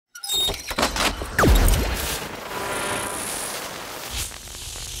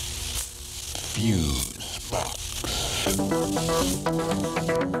Fusebox.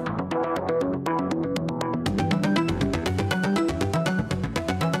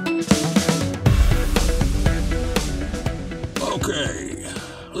 Okay,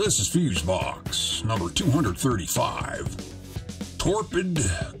 this is Fusebox number 235,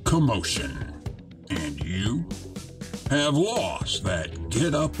 Torpid Commotion, and you have lost that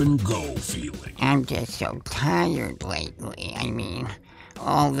get-up-and-go feeling. I'm just so tired lately. I mean,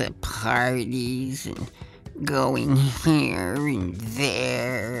 all the parties and going here and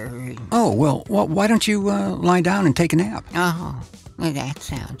there. Oh, well, why don't you lie down and take a nap? Oh, well, that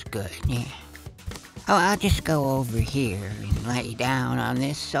sounds good, yeah. Oh, I'll just go over here and lay down on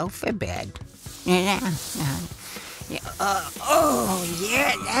this sofa bed. Yeah.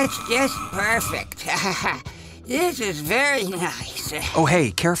 Yeah, that's just perfect. This is very nice. Oh,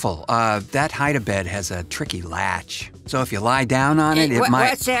 hey, careful. That hide-a-bed has a tricky latch. So if you lie down on it, it might...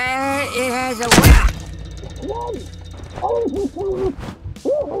 What's that? It has a...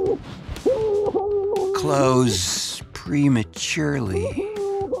 Close prematurely.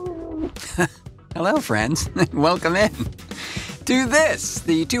 Hello, friends. Welcome in to this,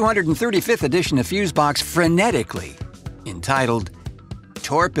 the 235th edition of Fusebox, frenetically entitled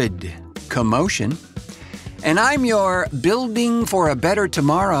Torpid Commotion. And I'm your building for a better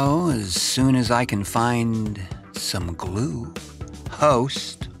tomorrow as soon as I can find some glue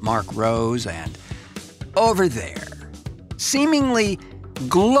host, Marc Rose, and over there, seemingly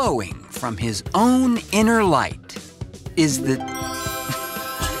glowing from his own inner light, is the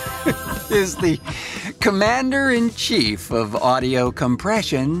Commander-in-Chief of Audio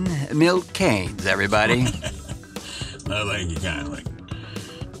Compression, Milt Keynes, everybody. Well, thank you kindly.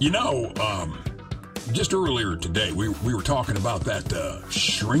 You know, just earlier today, we were talking about that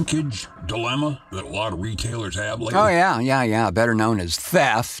shrinkage dilemma that a lot of retailers have lately. Oh, yeah. Better known as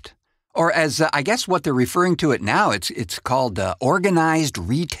theft. Or as, I guess what they're referring to it now, it's called organized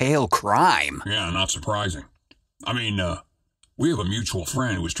retail crime. Yeah, not surprising. I mean, we have a mutual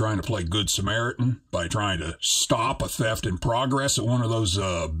friend who was trying to play Good Samaritan by trying to stop a theft in progress at one of those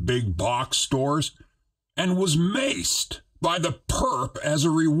big box stores and was maced by the perp as a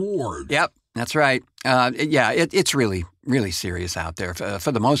reward. Yep, that's right. It's really, really serious out there.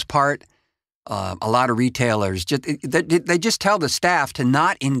 For the most part, a lot of retailers, they just tell the staff to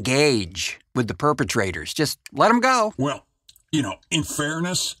not engage with the perpetrators. Just let them go. Well, you know, in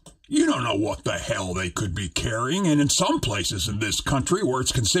fairness, you don't know what the hell they could be carrying, and in some places in this country where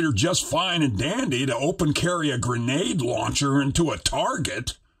it's considered just fine and dandy to open carry a grenade launcher into a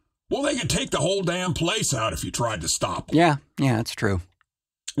Target, well, they could take the whole damn place out if you tried to stop them. Yeah, that's true.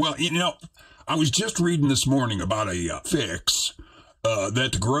 Well, you know, I was just reading this morning about a fix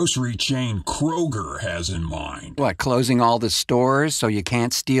that the grocery chain Kroger has in mind. What, closing all the stores so you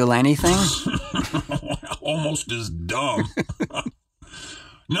can't steal anything? Almost as dumb.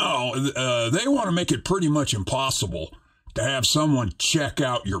 No, they want to make it pretty much impossible to have someone check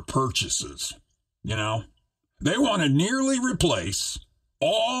out your purchases, you know? They want to nearly replace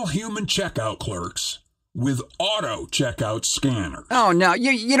all human checkout clerks with auto checkout scanners. Oh, no,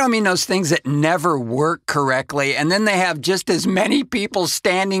 you don't mean those things that never work correctly, and then they have just as many people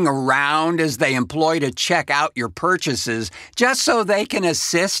standing around as they employ to check out your purchases just so they can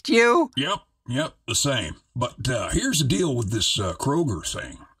assist you? Yep, the same. But here's the deal with this Kroger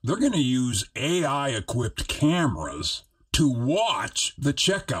thing. They're going to use AI-equipped cameras to watch the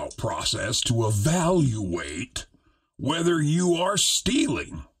checkout process to evaluate whether you are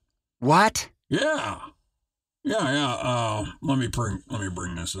stealing. What? Yeah. Let me bring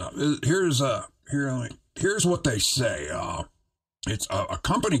this up. Here's what they say. It's a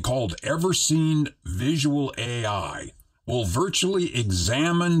company called Everseen Visual AI will virtually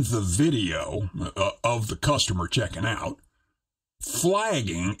examine the video of the customer checking out,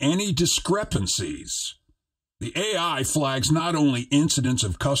 flagging any discrepancies. The AI flags not only incidents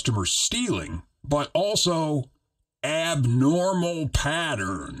of customers stealing, but also abnormal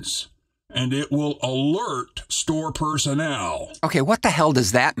patterns, and it will alert store personnel. Okay, what the hell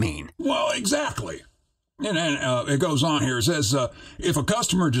does that mean? Well, exactly. And it goes on here. It says, if a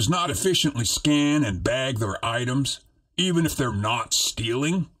customer does not efficiently scan and bag their items, even if they're not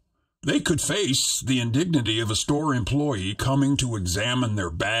stealing, they could face the indignity of a store employee coming to examine their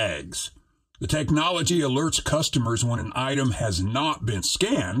bags. The technology alerts customers when an item has not been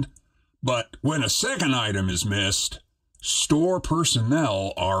scanned, but when a second item is missed, store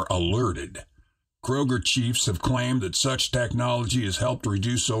personnel are alerted. Kroger chiefs have claimed that such technology has helped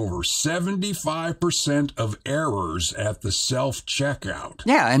reduce over 75% of errors at the self-checkout.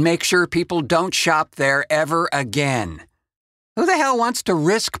 Yeah, and make sure people don't shop there ever again. Who the hell wants to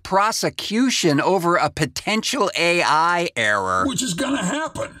risk prosecution over a potential AI error? Which is gonna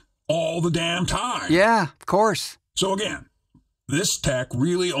happen all the damn time. Yeah, of course. So again, this tech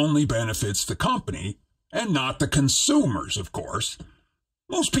really only benefits the company and not the consumers, of course.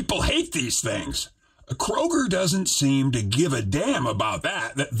 Most people hate these things. Kroger doesn't seem to give a damn about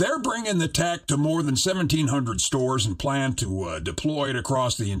that. They're bringing the tech to more than 1,700 stores and plan to deploy it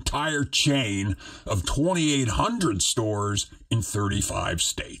across the entire chain of 2,800 stores in 35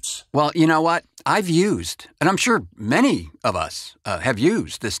 states. Well, you know what? I've used, and I'm sure many of us have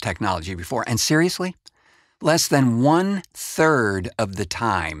used this technology before, and seriously, less than 1/3 of the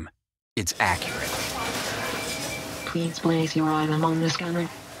time, it's accurate. Please place your item on the scanner.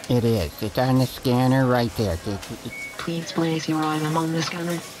 It is. It's on the scanner right there. Please place your item on the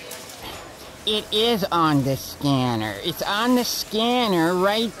scanner. It is on the scanner. It's on the scanner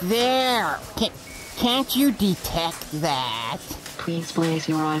right there. Can't you detect that? Please place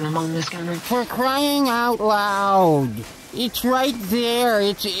your item on the scanner. For crying out loud. It's right there.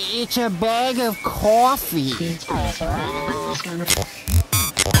 It's a bag of coffee. Please place your item on the scanner.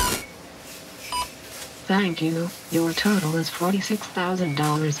 Thank you. Your total is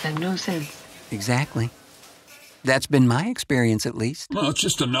 $46,000 and no cents. Exactly. That's been my experience, at least. Well, it's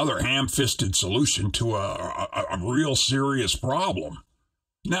just another ham-fisted solution to a real serious problem.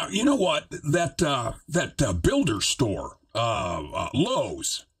 Now, you know what? That builder store,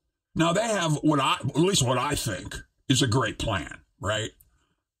 Lowe's. Now, they have at least what I think is a great plan, right?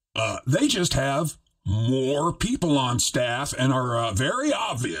 They just have more people on staff and are very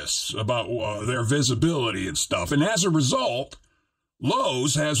obvious about their visibility and stuff. And as a result,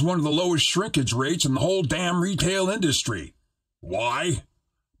 Lowe's has one of the lowest shrinkage rates in the whole damn retail industry. Why?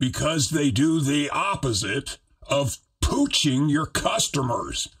 Because they do the opposite of pooching your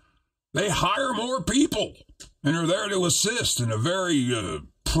customers. They hire more people and are there to assist in a very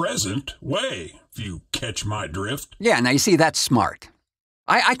present way, if you catch my drift. Yeah, now you see, that's smart.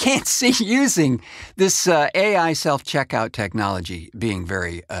 I can't see using this AI self-checkout technology being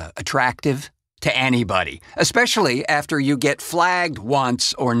very attractive to anybody, especially after you get flagged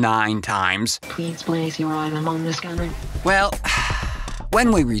once or 9 times. Please place your item on the scanner. Well,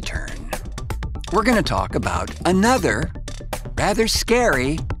 when we return, we're going to talk about another rather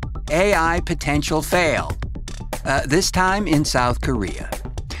scary AI potential fail, this time in South Korea.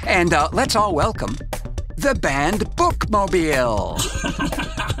 And let's all welcome the band Bookmobile.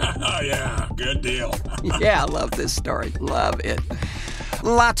 Oh, yeah, good deal. Yeah, I love this story. Love it.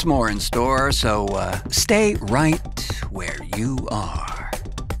 Lots more in store, so stay right where you are,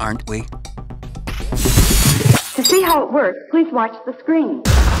 aren't we? To see how it works, please watch the screen.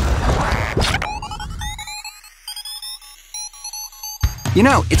 You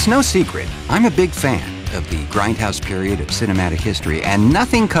know, it's no secret, I'm a big fan of the Grindhouse period of cinematic history, and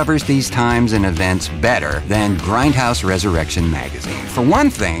nothing covers these times and events better than Grindhouse Resurrection magazine. For one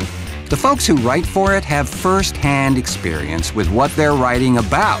thing, the folks who write for it have first-hand experience with what they're writing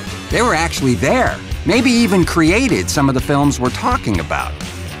about. They were actually there, maybe even created some of the films we're talking about.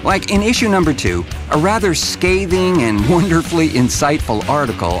 Like in issue number 2, a rather scathing and wonderfully insightful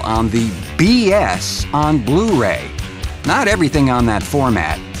article on the BS on Blu-ray. Not everything on that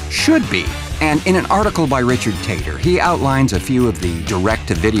format should be. And in an article by Richard Tater, he outlines a few of the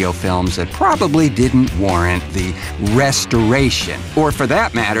direct-to-video films that probably didn't warrant the restoration, or for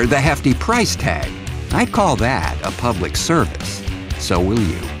that matter, the hefty price tag. I'd call that a public service. So will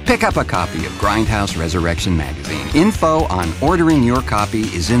you. Pick up a copy of Grindhouse Resurrection magazine. Info on ordering your copy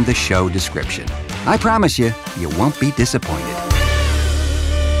is in the show description. I promise you, you won't be disappointed.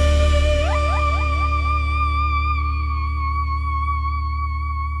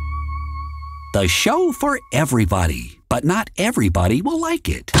 The show for everybody, but not everybody will like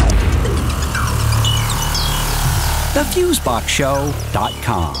it.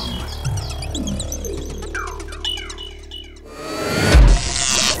 TheFuseboxShow.com.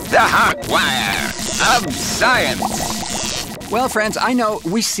 The hot wire of science. Well, friends, I know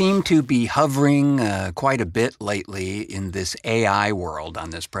we seem to be hovering quite a bit lately in this AI world on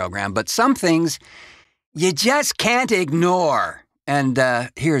this program, but some things you just can't ignore. And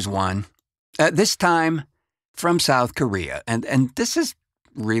here's one. This time from South Korea. And this is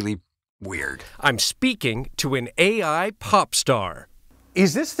really weird. I'm speaking to an AI pop star.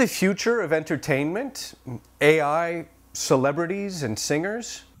 Is this the future of entertainment? AI celebrities and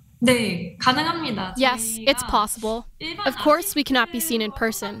singers? 네, 가능합니다. Yes, it's possible. Of course, we cannot be seen in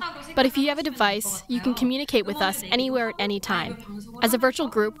person, but if you have a device, you can communicate with us anywhere at any time. As a virtual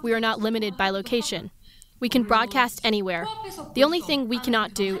group, we are not limited by location. We can broadcast anywhere. The only thing we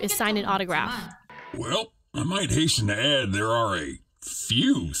cannot do is sign an autograph. Well, I might hasten to add there are a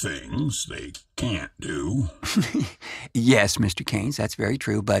few things they can't do. Yes, Mr. Keynes, that's very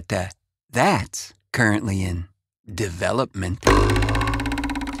true, but that's currently in development.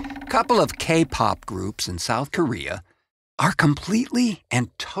 A couple of K-pop groups in South Korea are completely and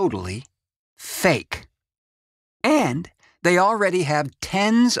totally fake. And they already have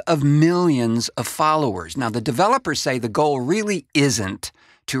tens of millions of followers. Now, the developers say the goal really isn't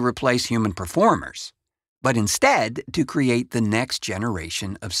to replace human performers, but instead to create the next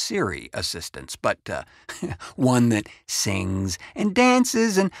generation of Siri assistants, but one that sings and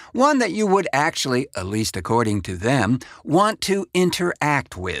dances and one that you would actually, at least according to them, want to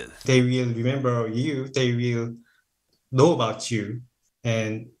interact with. They will remember you, they will know about you,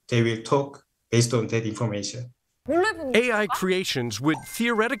 and they will talk based on that information. AI creations would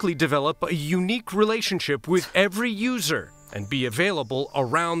theoretically develop a unique relationship with every user and be available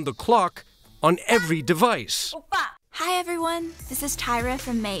around the clock on every device. Hi everyone, this is Tyra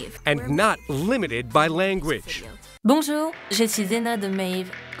from Maeve. And not limited by language. Bonjour, je suis Zena de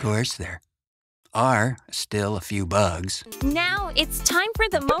Maeve. Of course, there are still a few bugs. Now it's time for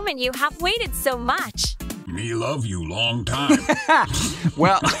the moment you have waited so much. Me love you long time.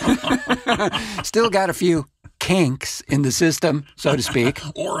 Well, still got a few kinks in the system, so to speak.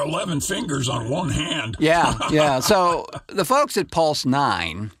 Or 11 fingers on one hand. Yeah. So the folks at Pulse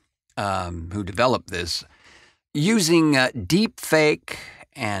 9, who developed this, using deep fake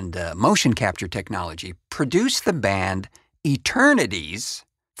and motion capture technology, produced the band Eternity's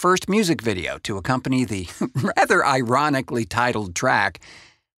first music video to accompany the rather ironically titled track,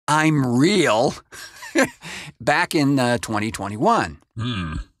 I'm Real, back in 2021.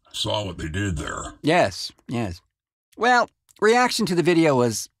 Saw what they did there. Yes. Well, reaction to the video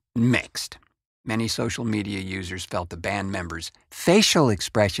was mixed. Many social media users felt the band members' facial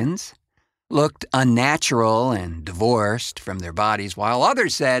expressions looked unnatural and divorced from their bodies, while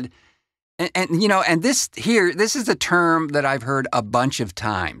others said, and this is a term that I've heard a bunch of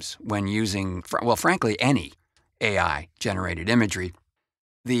times when using, well, frankly, any AI-generated imagery,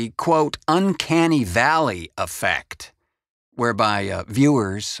 the, quote, uncanny valley effect, whereby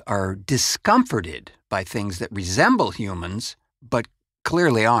viewers are discomforted by things that resemble humans, but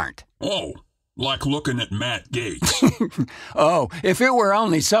clearly aren't. Oh, like looking at Matt Gates. Oh, if it were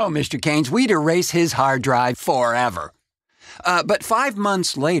only so, Mr. Keynes, we'd erase his hard drive forever. But 5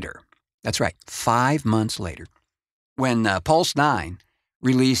 months later, that's right, 5 months later, when Pulse 9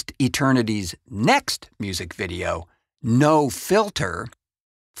 released Eternity's next music video, No Filter,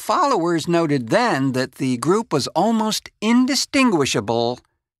 followers noted then that the group was almost indistinguishable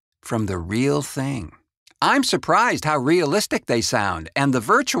from the real thing. I'm surprised how realistic they sound, and the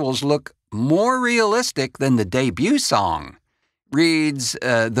virtuals look more realistic than the debut song, reads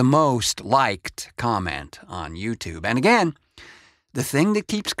the most liked comment on YouTube. And again, the thing that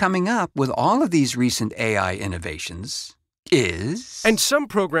keeps coming up with all of these recent AI innovations is... And some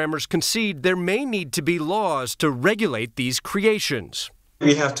programmers concede there may need to be laws to regulate these creations.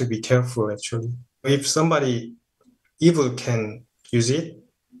 We have to be careful, actually. If somebody evil can use it,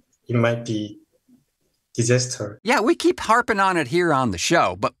 it might be disaster. Yeah, we keep harping on it here on the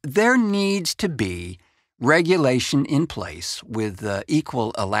show, but there needs to be regulation in place with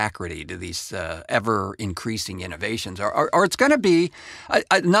equal alacrity to these ever-increasing innovations, or it's going to be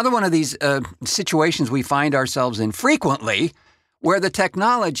another one of these situations we find ourselves in frequently, where the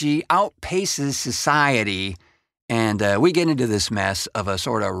technology outpaces society, and we get into this mess of a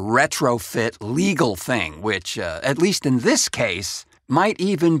sort of retrofit legal thing, which, at least in this case, might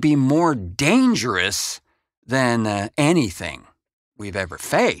even be more dangerous than anything we've ever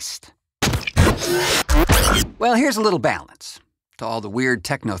faced. Well, here's a little balance to all the weird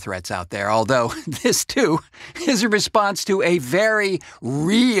techno threats out there, although this, too, is a response to a very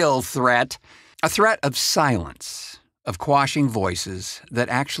real threat, a threat of silence, of quashing voices that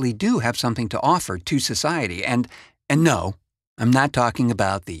actually do have something to offer to society. And no, I'm not talking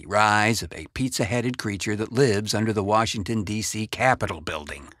about the rise of a pizza-headed creature that lives under the Washington, D.C. Capitol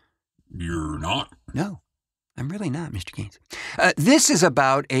building. You're not? No, I'm really not, Mr. Keynes. This is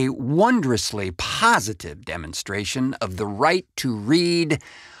about a wondrously positive demonstration of the right to read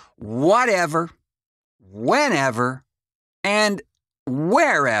whatever, whenever, and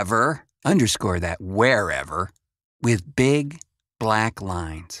wherever, underscore that, wherever, with big black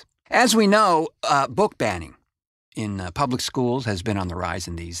lines. As we know, book banning in public schools has been on the rise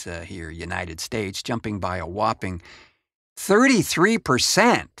in these here United States, jumping by a whopping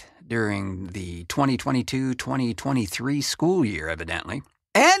 33% during the 2022-2023 school year, evidently.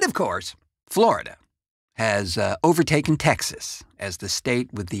 And, of course, Florida has overtaken Texas as the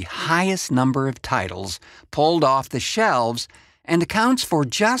state with the highest number of titles pulled off the shelves and accounts for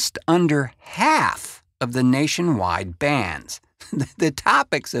just under half of the nationwide bans. The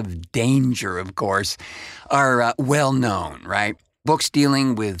topics of danger, of course, are well known, right? Books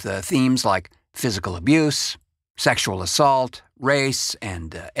dealing with themes like physical abuse, sexual assault, race,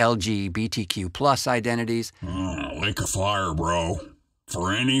 and LGBTQ plus identities. Like a fire, bro.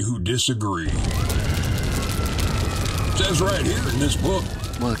 For any who disagree. It says right here in this book.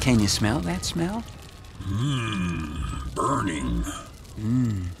 Well, can you smell that smell? Burning.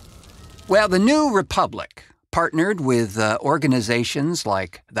 Well, the New Republic partnered with organizations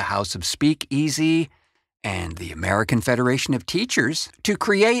like the House of Speakeasy and the American Federation of Teachers to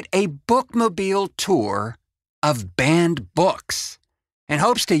create a bookmobile tour of banned books and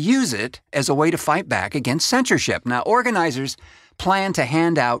hopes to use it as a way to fight back against censorship. Now, organizers plan to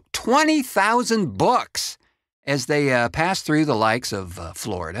hand out 20,000 books as they pass through the likes of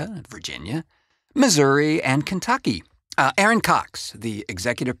Florida, Virginia, Missouri, and Kentucky. Aaron Cox, the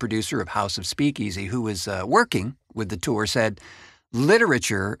executive producer of House of Speakeasy, who was working with the tour, said,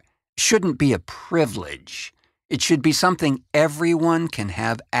 "Literature shouldn't be a privilege. It should be something everyone can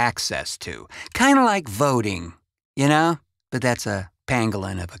have access to. Kind of like voting, you know? But that's a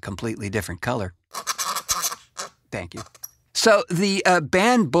pangolin of a completely different color." Thank you. So the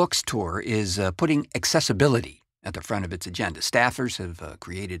Banned Books Tour is putting accessibility at the front of its agenda. Staffers have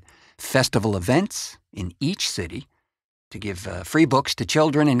created festival events in each city to give free books to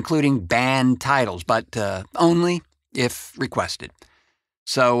children, including banned titles, but only if requested.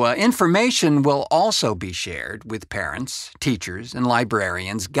 So information will also be shared with parents, teachers, and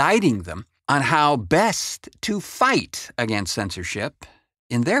librarians, guiding them on how best to fight against censorship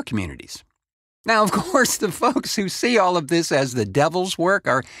in their communities. Now, of course, the folks who see all of this as the devil's work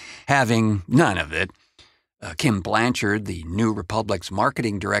are having none of it. Kim Blanchard, the New Republic's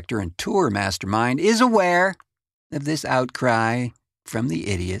marketing director and tour mastermind, is aware of this outcry from the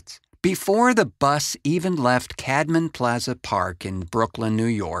idiots. Before the bus even left Cadman Plaza Park in Brooklyn, New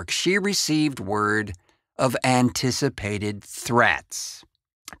York, she received word of anticipated threats.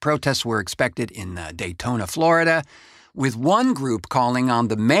 Protests were expected in Daytona, Florida, with one group calling on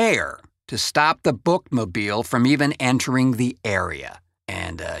the mayor to stop the bookmobile from even entering the area.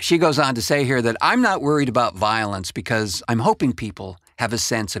 And she goes on to say here that I'm not worried about violence because I'm hoping people have a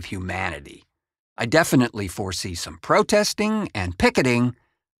sense of humanity. I definitely foresee some protesting and picketing,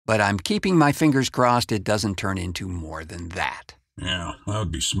 but I'm keeping my fingers crossed it doesn't turn into more than that. Yeah, that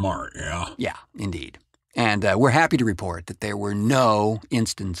would be smart, yeah. Yeah, indeed. And we're happy to report that there were no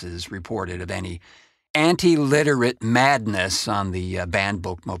instances reported of any anti-literate madness on the banned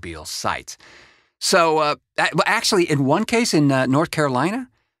bookmobile sites. So, actually, in one case in North Carolina,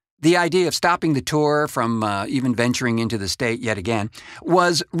 the idea of stopping the tour from even venturing into the state yet again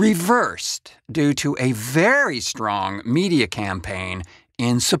was reversed due to a very strong media campaign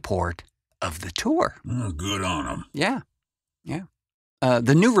in support of the tour. Good on them. Yeah, yeah.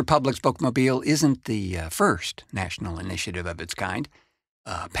 The New Republic's Bookmobile isn't the first national initiative of its kind.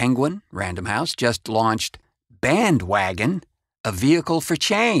 Penguin Random House just launched Bandwagon, a vehicle for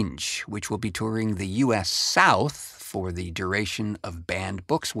change, which will be touring the U.S. South for the duration of Banned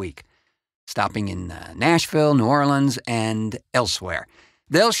Books Week, stopping in Nashville, New Orleans, and elsewhere.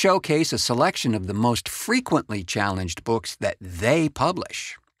 They'll showcase a selection of the most frequently challenged books that they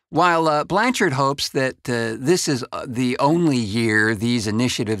publish. While Blanchard hopes that this is the only year these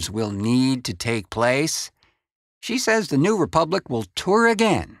initiatives will need to take place, she says the New Republic will tour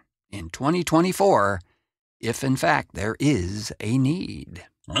again in 2024 if, in fact, there is a need.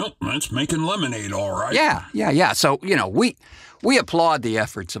 Well, that's making lemonade, all right. Yeah. So, you know, we applaud the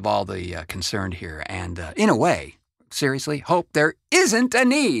efforts of all the concerned here and, in a way, seriously, hope there isn't a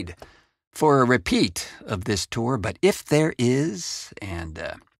need for a repeat of this tour. But if there is, and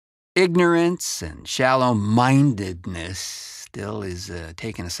ignorance and shallow-mindedness still is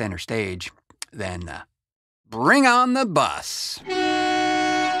taking a center stage, then bring on the bus.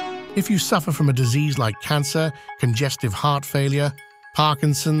 If you suffer from a disease like cancer, congestive heart failure,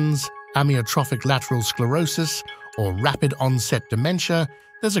 Parkinson's, amyotrophic lateral sclerosis, or rapid onset dementia,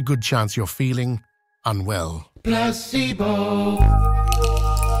 there's a good chance you're feeling unwell. Placebo.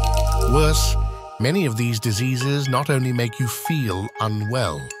 Worse, many of these diseases not only make you feel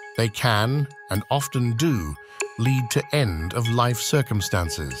unwell, they can, and often do, lead to end-of-life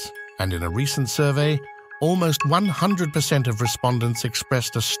circumstances. And in a recent survey, almost 100% of respondents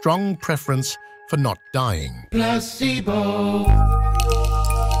expressed a strong preference for not dying. Placebo.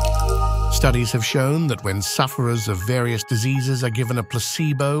 Studies have shown that when sufferers of various diseases are given a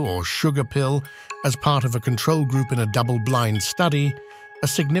placebo or sugar pill as part of a control group in a double-blind study, a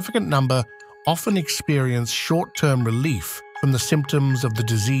significant number often experience short-term relief from the symptoms of the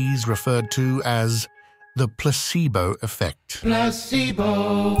disease referred to as the placebo effect.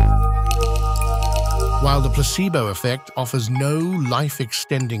 Placebo. While the placebo effect offers no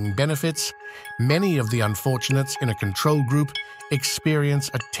life-extending benefits, many of the unfortunates in a control group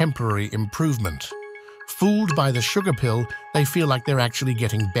experience a temporary improvement. Fooled by the sugar pill, they feel like they're actually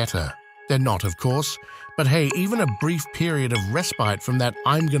getting better. They're not, of course, but hey, even a brief period of respite from that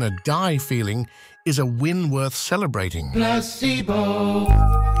I'm gonna die feeling is a win worth celebrating. Placebo.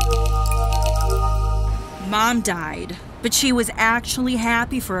 Mom died, but she was actually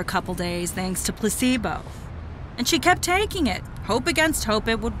happy for a couple days thanks to placebo. And she kept taking it, hope against hope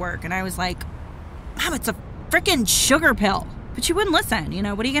it would work. And I was like, Mom, it's a frickin' sugar pill. But she wouldn't listen,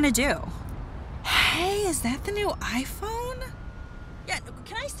 what are you gonna do? Hey, is that the new iPhone? Yeah,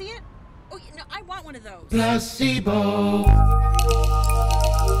 can I see it? Oh, no, I want one of those. Placebo.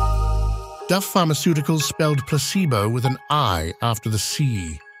 Duff Pharmaceuticals spelled placebo with an I after the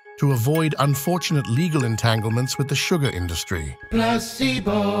C to avoid unfortunate legal entanglements with the sugar industry.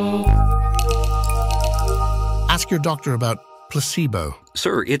 Placebo. Ask your doctor about placebo.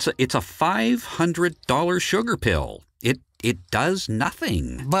 Sir, it's a $500 sugar pill. It does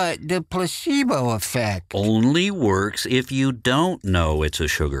nothing. But the placebo effect Only works if you don't know it's a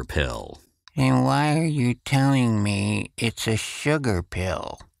sugar pill. And why are you telling me it's a sugar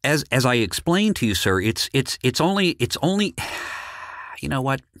pill? As I explained to you, sir, it's only you know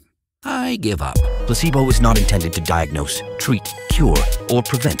what? I give up. Placebo is not intended to diagnose, treat, cure, or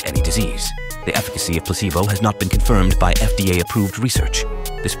prevent any disease. The efficacy of placebo has not been confirmed by FDA-approved research.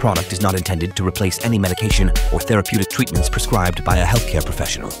 This product is not intended to replace any medication or therapeutic treatments prescribed by a healthcare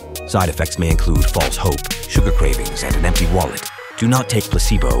professional. Side effects may include false hope, sugar cravings, and an empty wallet. Do not take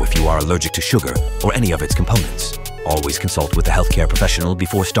placebo if you are allergic to sugar or any of its components. Always consult with a healthcare professional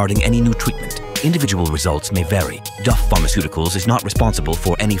before starting any new treatment. Individual results may vary. Duff Pharmaceuticals is not responsible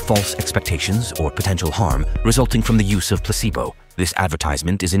for any false expectations or potential harm resulting from the use of placebo. This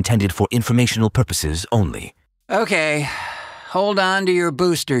advertisement is intended for informational purposes only. Okay, hold on to your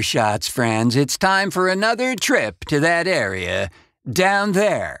booster shots, friends. It's time for another trip to that area down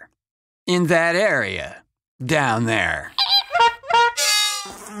there. In that area down there.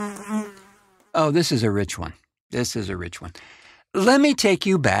 Oh, this is a rich one. This is a rich one. Let me take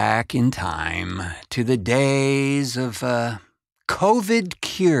you back in time to the days of COVID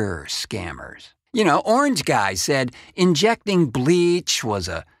cure scammers. Orange Guy said injecting bleach was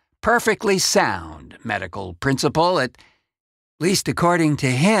a perfectly sound medical principle, at least according to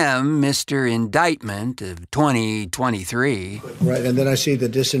him, Mr. Indictment of 2023. Right, and then I see the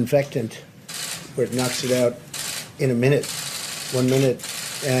disinfectant where it knocks it out in a minute, 1 minute.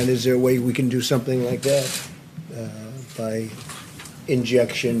 And is there a way we can do something like that by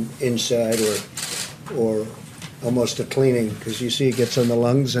injection inside or almost a cleaning? Because you see it gets on the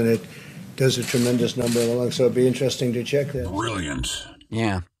lungs and it does a tremendous number of the lungs. So it'd be interesting to check that. Brilliant.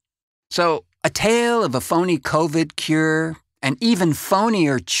 Yeah. So a tale of a phony COVID cure, an even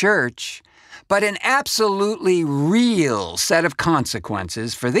phonier church, but an absolutely real set of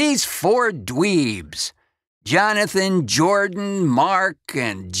consequences for these four dweebs. Jonathan, Jordan, Marc,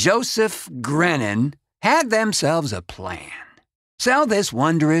 and Joseph Grennan had themselves a plan. Sell this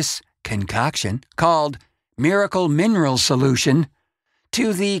wondrous concoction called Miracle Mineral Solution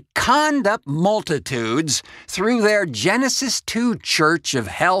to the conned-up multitudes through their Genesis 2 Church of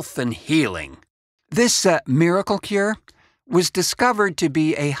Health and Healing. This miracle cure was discovered to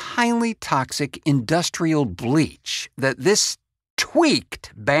be a highly toxic industrial bleach that this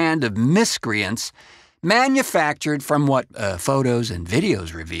tweaked band of miscreants manufactured from what photos and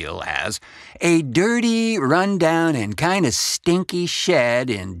videos reveal as a dirty, rundown, and kind of stinky shed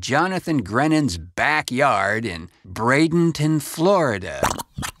in Jonathan Grennan's backyard in Bradenton, Florida.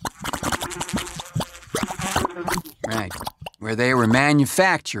 Right, where they were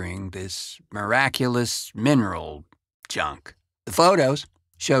manufacturing this miraculous mineral junk. The photos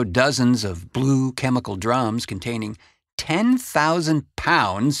showed dozens of blue chemical drums containing 10,000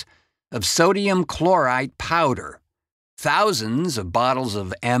 pounds of sodium chloride powder, thousands of bottles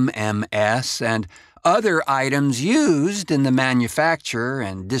of MMS, and other items used in the manufacture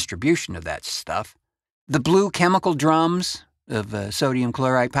and distribution of that stuff. The blue chemical drums of sodium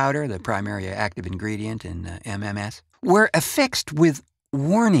chloride powder, the primary active ingredient in MMS, were affixed with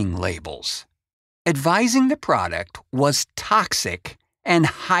warning labels, advising the product was toxic and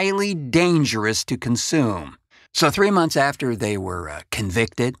highly dangerous to consume. So 3 months after they were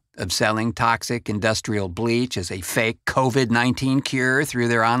convicted of selling toxic industrial bleach as a fake COVID-19 cure through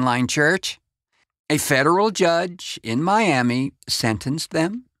their online church. A federal judge in Miami sentenced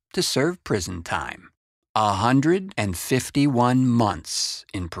them to serve prison time, 151 months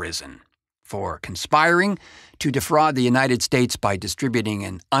in prison, for conspiring to defraud the United States by distributing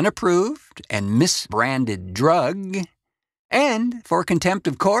an unapproved and misbranded drug, and for contempt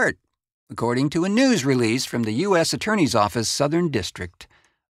of court, according to a news release from the U.S. Attorney's Office, Southern District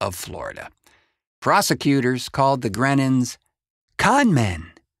of Florida. Prosecutors called the Grennans con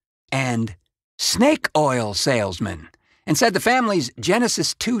men and snake oil salesmen, and said the family's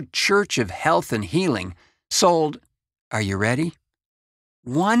Genesis 2 Church of Health and Healing sold, are you ready?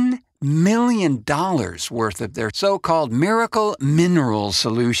 $1 million worth of their so-called miracle mineral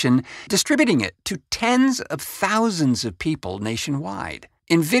solution, distributing it to tens of thousands of people nationwide.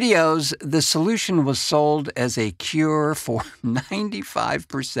 In videos, the solution was sold as a cure for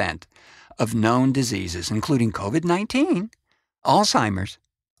 95% of known diseases, including COVID-19, Alzheimer's,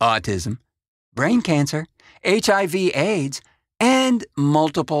 autism, brain cancer, HIV/AIDS, and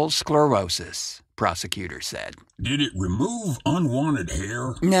multiple sclerosis, prosecutors said. Did it remove unwanted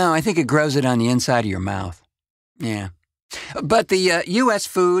hair? No, I think it grows it on the inside of your mouth. Yeah. But the U.S.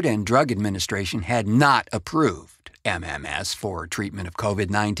 Food and Drug Administration had not approved MMS for treatment of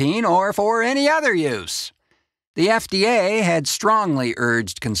COVID-19 or for any other use. The FDA had strongly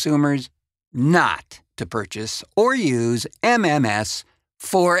urged consumers not to purchase or use MMS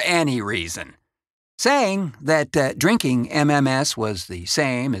for any reason, saying that drinking MMS was the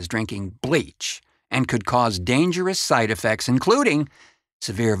same as drinking bleach and could cause dangerous side effects, including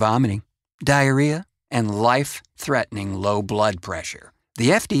severe vomiting, diarrhea, and life-threatening low blood pressure.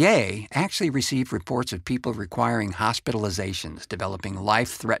 The FDA actually received reports of people requiring hospitalizations, developing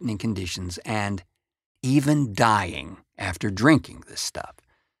life-threatening conditions, and even dying after drinking this stuff.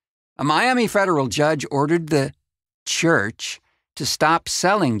 A Miami federal judge ordered the church to stop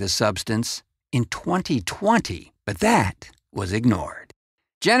selling the substance in 2020, but that was ignored.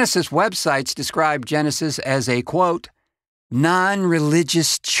 Genesis websites describe Genesis as a, quote,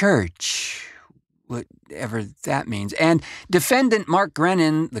 non-religious church, whatever that means. And defendant Marc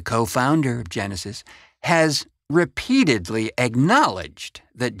Grennan, the co-founder of Genesis, has repeatedly acknowledged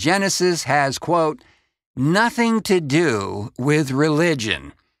that Genesis has, quote, nothing to do with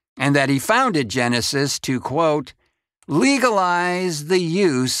religion, and that he founded Genesis to, quote, legalize the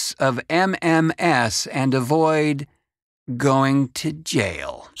use of MMS and avoid going to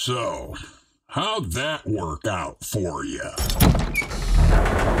jail. So, how'd that work out for you?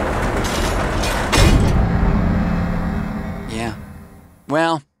 Yeah.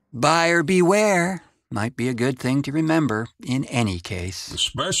 Well, buyer beware might be a good thing to remember in any case.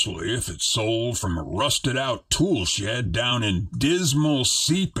 Especially if it's sold from a rusted-out tool shed down in dismal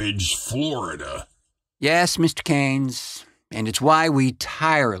Seepage, Florida. Yes, Mr. Keynes, and it's why we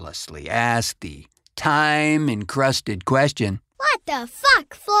tirelessly ask the time-encrusted question. What the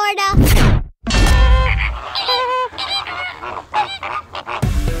fuck, Florida?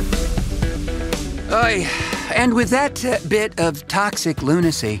 Oy, and with that bit of toxic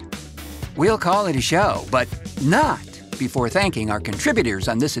lunacy, we'll call it a show, but not before thanking our contributors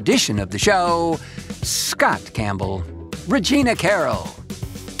on this edition of the show, Scott Campbell, Regina Carroll,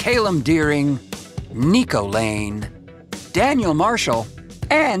 Calum Deering, Nico Lane, Daniel Marshall,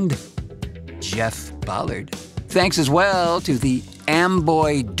 and Jeff Ballard. Thanks as well to the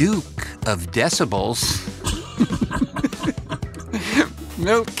Amboy Duke of Decibels,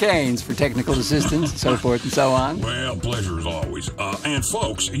 Milt Keynes for technical assistance, and so forth and so on. Well, pleasure as always. And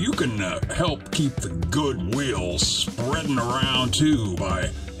folks, you can help keep the goodwill spreading around too by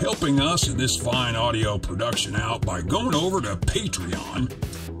helping us in this fine audio production out by going over to Patreon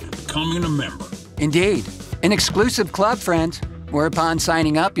and becoming a member. Indeed. An exclusive club, friends, where upon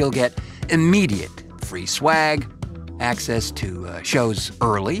signing up you'll get immediate free swag, access to shows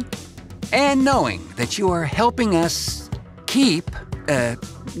early, and knowing that you are helping us keep,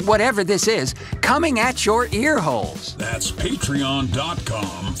 whatever this is, coming at your ear holes. That's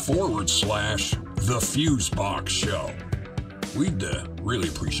patreon.com/The Fusebox Show. We'd really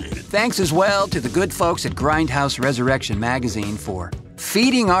appreciate it. Thanks as well to the good folks at Grindhouse Resurrection Magazine for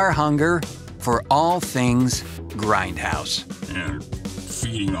feeding our hunger for all things Grindhouse. And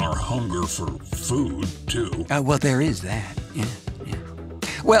feeding our hunger for food, too. Well, there is that. Yeah.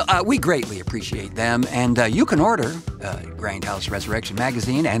 Well, we greatly appreciate them, and you can order Grindhouse Resurrection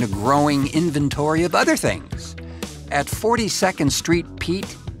Magazine and a growing inventory of other things at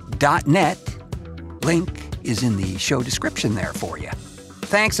 42ndstreetpete.net. Link is in the show description there for you.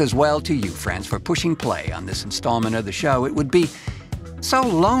 Thanks as well to you, friends, for pushing play on this installment of the show. It would be So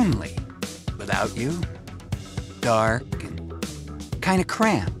lonely without you. Dark and kind of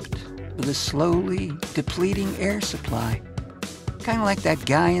cramped with a slowly depleting air supply. Kind of like that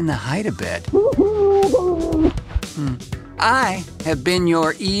guy in the hide-a-bed. I have been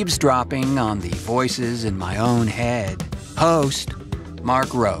your eavesdropping on the voices in my own head host,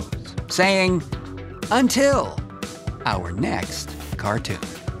 Marc Rose, saying, until our next cartoon.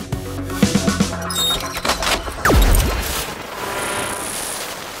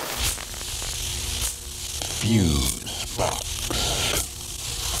 Fusebox.